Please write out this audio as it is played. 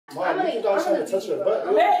Mom, you guys trying to touch her butt.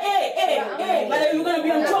 Hey, but you're gonna be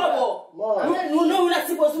in trouble. Mom. You know you're not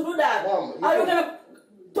supposed to do that. Mom, are you gonna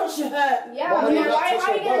touch her? Yeah, Mama, why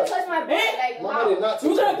are you gonna touch my butt? Like, Mama did not touch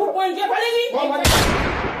you gonna put one in jeopardy? Mama.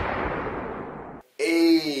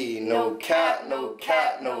 Hey, no cap.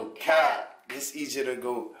 This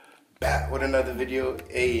EJDaGoat back with another video.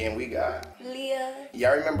 Hey, and we got Leah.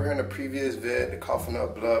 Y'all remember her in the previous vid, the coughing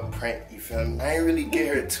up blood prank, you feel me? I ain't really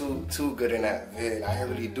get her too good in that vid. I ain't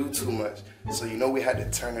really do too much. So you know we had to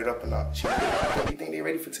turn it up a notch. You think they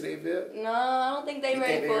ready for today's vid? No, I don't think they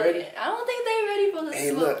ready for it. I don't think they ready for the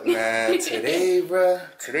Hey, look, man,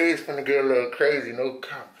 today's finna get a little crazy, no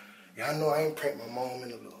cap. Y'all know I ain't pranked my mom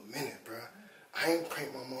in a little minute, bruh. I ain't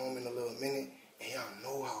pranked my mom in a little minute, and y'all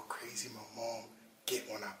know how crazy my mom get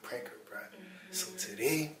when I prank her, bruh. So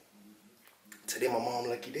today my mom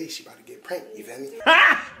lucky day, she about to get pranked, you feel me?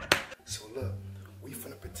 So look, we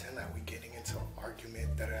finna pretend like we getting into an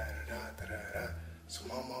argument, da-da-da-da-da-da-da. So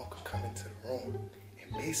my mom can come into the room,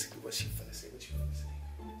 and basically what she finna say, what you finna say?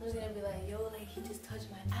 She's gonna be like, yo, like, he just touched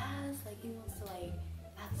my ass, like, he wants to, like,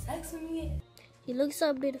 have sex with me. You look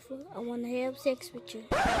so beautiful. I want to have sex with you.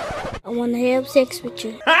 I want to have sex with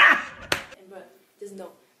you. And bro, just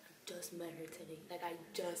know, I just met her today. Like, I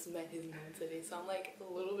just met his mom today, so I'm like a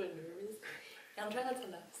little bit nervous. And I'm trying not to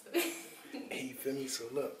laugh. So. Hey, you feel me? So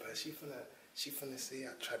look, but she finna say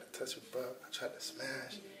I tried to touch her butt, I tried to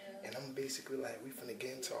smash, and I'm basically like, we finna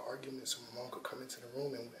get into an argument so my mom could come into the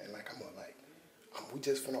room and like we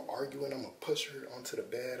just finna argue and I'm gonna push her onto the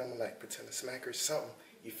bed. I'm gonna like pretend to smack her something.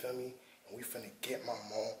 You feel me? And we finna get my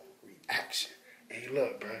mom reaction. Hey,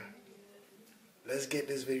 look, bruh. Let's get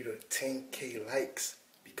this video to 10K likes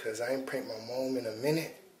because I ain't pranked my mom in a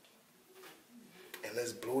minute. And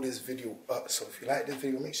let's blow this video up. So if you like this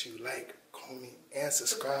video, make sure you like, comment, and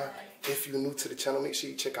subscribe. If you're new to the channel, make sure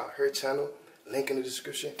you check out her channel. Link in the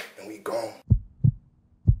description, and we gone.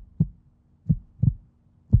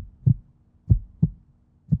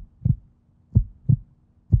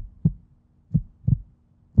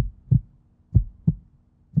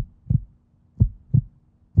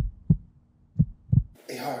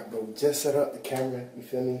 Hey, alright, bro, we just set up the camera, you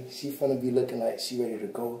feel me? She finna be looking like she ready to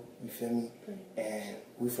go, you feel me? And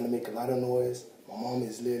we finna make a lot of noise. My mom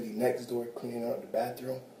is literally next door cleaning up the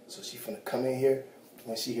bathroom, so she finna come in here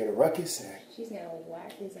when she hear the ruckus and she's gonna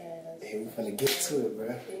whack his ass. hey, we finna get to it, bro.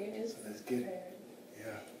 So let's get it.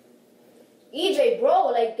 Yeah. EJ, bro,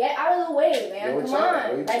 like, get out of the way, man. Yo, come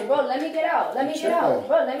on. Like, bro, let me get out. Let me get out.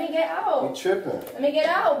 Bro, let me get out. You tripping. Let me get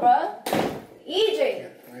out, bro. EJ.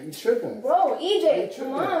 Are you tripping? Bro, EJ,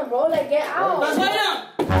 come on, bro, like, get out. What's going on?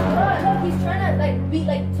 Bro, look, he's trying to, like,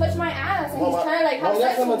 touch my ass, and he's trying to, like, have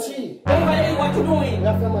sex with me. Hey, what you doing?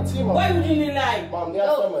 Why would you need like? Mom, you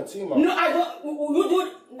have my team, Mom. No, I don't. You do.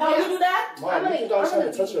 You do that? Mom, you guys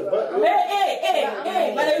trying to touch her butt.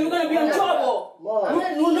 Hey, but you're gonna be in trouble. Mom.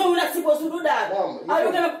 You know you're not supposed to do that. Mom, are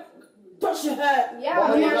you gonna touch her? Yeah,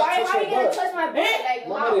 Mama, why are you gonna touch my butt? Like,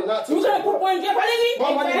 Mama did not touch you gonna put one in jeopardy?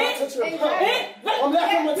 Mama did not touch her butt. Mom,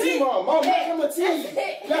 left from my team, Mom. Mom, left from my team.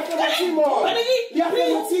 Left from my team, Mom. Left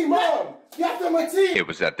from my team, Mom. Left from my team. It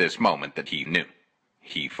was at this moment that he knew.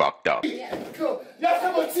 He fucked up. Yeah. Go. Left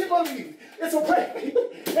from my team, Mommy. It's a prank. Hey,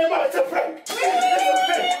 Mom, it's a prank. It's a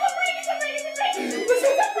prank.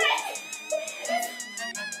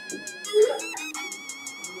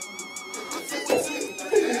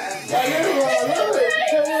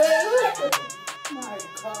 My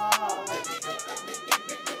God.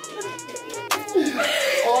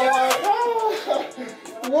 Oh my God.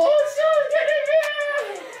 Whoa,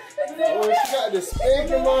 she got the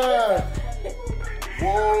spanking line.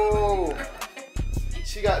 Whoa.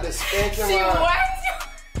 She got the spanking line.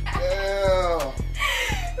 Damn.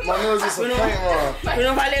 My nose is a prank, Mom. You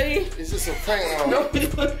know, Valerie? It's just a prank, Mom. No,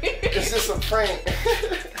 it's just a prank.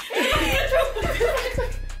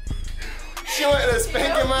 She went to the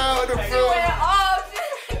spanking line with the fruit.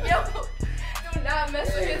 Yo, do not mess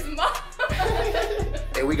with his mom.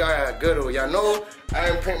 Hey, we got a good one. Y'all know I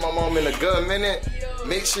ain't pranked my mom in a good minute.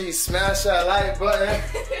 Make sure you smash that like button.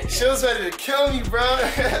 She was ready to kill me, bro.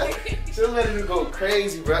 She was ready to go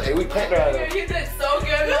crazy, bro. Hey, we pranked her. You did so good,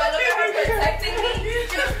 bro. Look at her protecting me.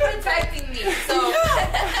 She was protecting me. So,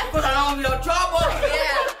 because I don't want no trouble.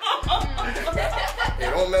 Yeah. Hey,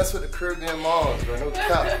 don't mess with the Caribbean moms, bro. No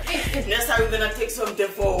cap. Next time we're gonna take something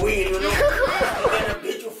for a win, you know? We're gonna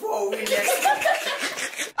beat you for a win next time.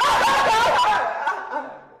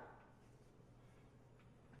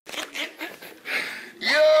 Yo!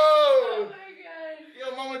 Oh my God. Yo,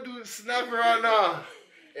 mama do snapper right now.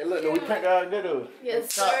 Hey, look, we pranked out good though.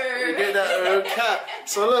 Yes, Cap. sir. We did that cap.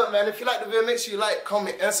 So look, man, if you like the video, make sure you like,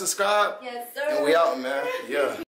 comment, and subscribe. Yes, sir. And we out, man. Yeah.